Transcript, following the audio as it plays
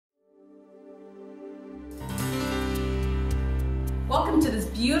welcome to this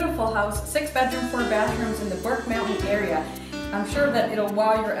beautiful house, 6 bedroom, 4 bathrooms in the Burke Mountain area. I'm sure that it'll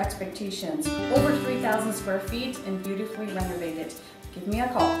wow your expectations. Over 3,000 square feet and beautifully renovated. Give me a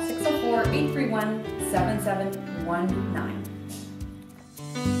call,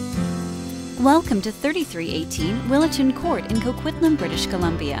 604-831-7719. Welcome to 3318 Willerton Court in Coquitlam, British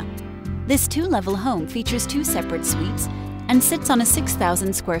Columbia. This 2-level home features 2 separate suites and sits on a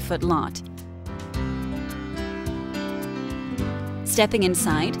 6,000 square foot lot. Stepping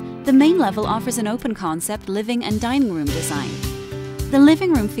inside, the main level offers an open concept living and dining room design. The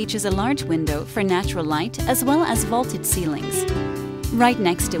living room features a large window for natural light as well as vaulted ceilings. Right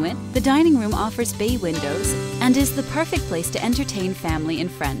next to it, the dining room offers bay windows and is the perfect place to entertain family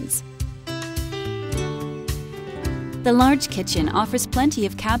and friends. The large kitchen offers plenty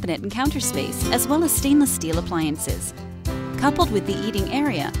of cabinet and counter space as well as stainless steel appliances. Coupled with the eating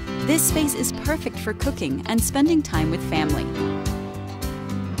area, this space is perfect for cooking and spending time with family.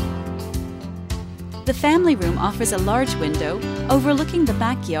 The family room offers a large window overlooking the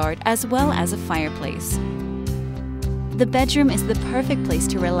backyard as well as a fireplace. The bedroom is the perfect place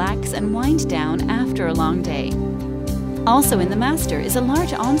to relax and wind down after a long day. Also in the master is a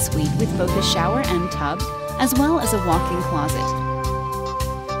large ensuite with both a shower and tub, as well as a walk-in closet.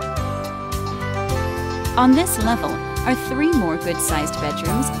 On this level are 3 more good-sized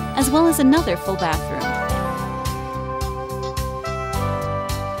bedrooms, as well as another full bathroom.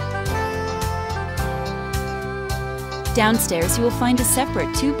 Downstairs you will find a separate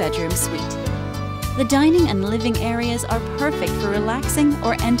 2-bedroom suite. The dining and living areas are perfect for relaxing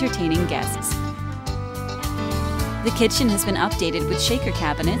or entertaining guests. The kitchen has been updated with shaker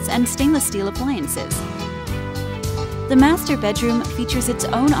cabinets and stainless steel appliances. The master bedroom features its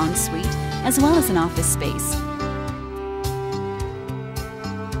own ensuite as well as an office space.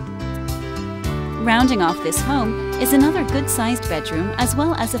 Rounding off this home is another good-sized bedroom as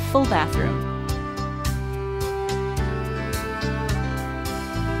well as a full bathroom.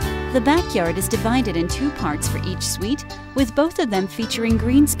 The backyard is divided in 2 parts for each suite, with both of them featuring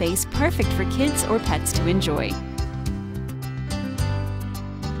green space perfect for kids or pets to enjoy.